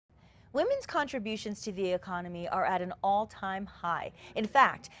Women's contributions to the economy are at an all-time high. In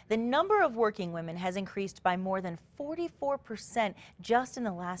fact, the number of working women has increased by more than 44% just in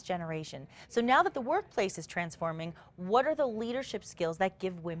the last generation. So now that the workplace is transforming, what are the leadership skills that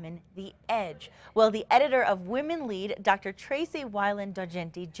give women the edge? Well, the editor of Women Lead, Dr. Tracey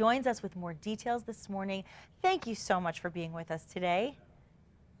Wilen-Daugenti, joins us with more details this morning. Thank you so much for being with us today.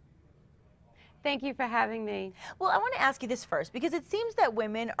 Thank you for having me. Well, I want to ask you this first, because it seems that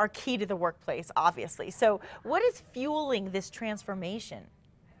women are key to the workplace, obviously. So what is fueling this transformation?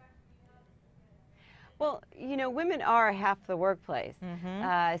 Well, you know, women are half the workplace.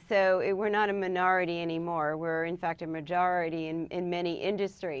 We're not a minority anymore. We're, in fact, a majority in many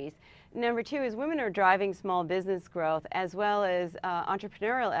industries. Number two is women are driving small business growth as well as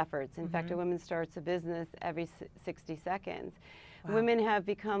entrepreneurial efforts. In fact, a woman starts a business every 60 seconds. Wow. Women have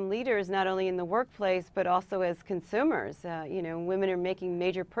become leaders not only in the workplace but also as consumers. You know, women are making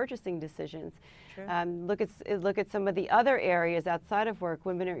major purchasing decisions. Look at some of the other areas outside of work.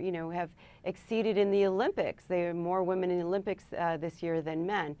 Women are, you know, have exceeded in the Olympics. There are more women in the Olympics this year than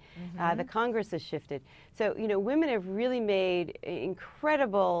men. The Congress has shifted. So, you know, women have really made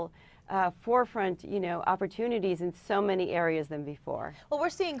incredible forefront, you know, opportunities in so many areas than before. Well, we're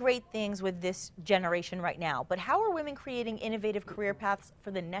seeing great things with this generation right now, but how are women creating innovative career paths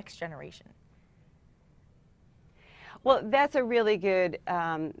for the next generation? Well, that's a really good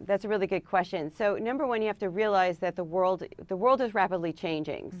question. So, number one, you have to realize that the world is rapidly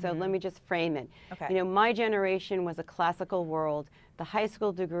changing. So let me just frame it. Okay. You know, my generation was a classical world. The high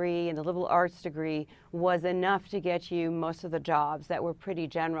school degree and the liberal arts degree was enough to get you most of the jobs that were pretty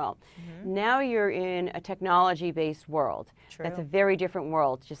general. Now you're in a technology-based world. True. That's a very different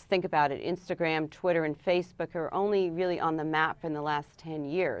world. Just think about it. Instagram, Twitter, and Facebook are only really on the map in the last 10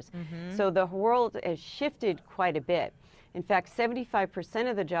 years. So the world has shifted quite a bit. In fact, 75%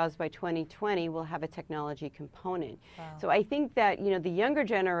 of the jobs by 2020 will have a technology component. Wow. So I think that, you know, the younger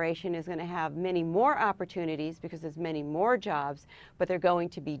generation is going to have many more opportunities because there's many more jobs, but they're going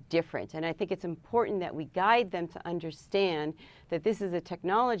to be different. And I think it's important that we guide them to understand that this is a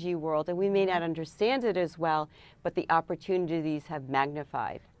technology world, and we may not understand it as well, but the opportunities have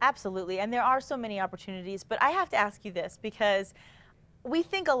magnified. Absolutely, and there are so many opportunities, but I have to ask you this because we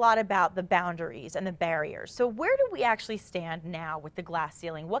think a lot about the boundaries and the barriers. So where do we actually stand now with the glass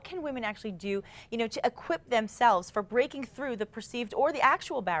ceiling? What can women actually do, you know, to equip themselves for breaking through the perceived or the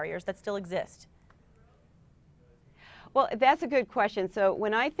actual barriers that still exist? Well, that's a good question. So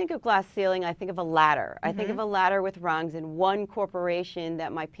when I think of glass ceiling, I think of a ladder. I think of a ladder with rungs and one corporation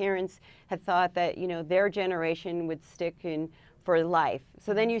that my parents had thought that, you know, their generation would stick in for life.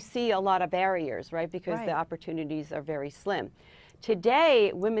 So then you see a lot of barriers, right? Because the opportunities are very slim.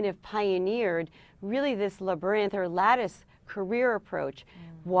 Today, women have pioneered really this labyrinth or lattice career approach.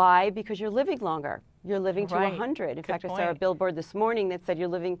 Why? Because you're living longer. You're living to 100. In fact, I saw a billboard this morning that said you're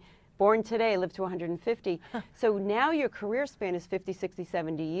living, born today, live to 150. So now your career span is 50, 60,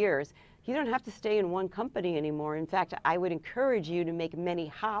 70 years. You don't have to stay in one company anymore. In fact, I would encourage you to make many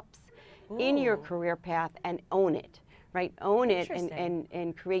hops in your career path and own it. Right, own it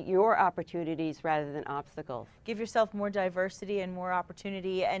and create your opportunities rather than obstacles. Give yourself more diversity and more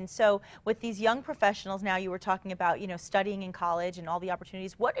opportunity. And so with these young professionals now, you were talking about, you know, studying in college and all the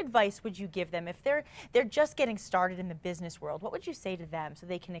opportunities. What advice would you give them if they're just getting started in the business world? What would you say to them so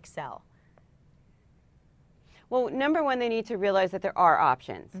they can excel? Well, number one, they need to realize that there are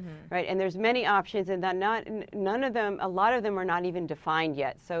options, right? And there's many options, and that none of them, a lot of them are not even defined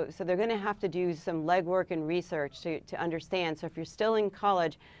yet. So they're going to have to do some legwork and research to understand. So if you're still in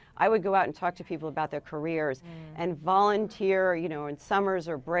college, I would go out and talk to people about their careers and volunteer, you know, in summers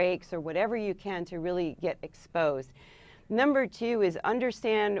or breaks or whatever you can to really get exposed. Number two is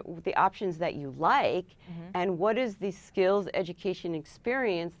understand the options that you like and what is the skills, education,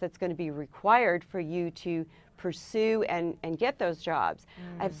 experience that's going to be required for you to pursue and get those jobs.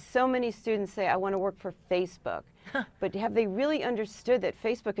 I have so many students say, I want to work for Facebook. But have they really understood that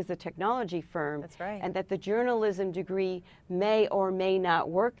Facebook is a technology firm? That's right. And that the journalism degree may or may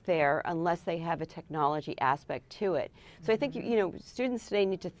not work there unless they have a technology aspect to it. So I think, you know, students today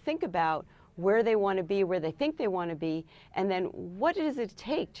need to think about where they want to be, where they think they want to be, and then what does it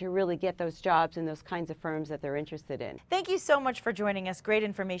take to really get those jobs in those kinds of firms that they're interested in. Thank you so much for joining us. Great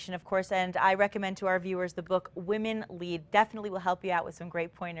information, of course, and I recommend to our viewers the book Women Lead. Definitely will help you out with some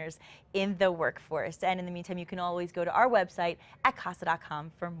great pointers in the workforce. And in the meantime, you can always go to our website at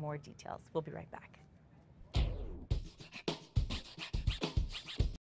casa.com for more details. We'll be right back.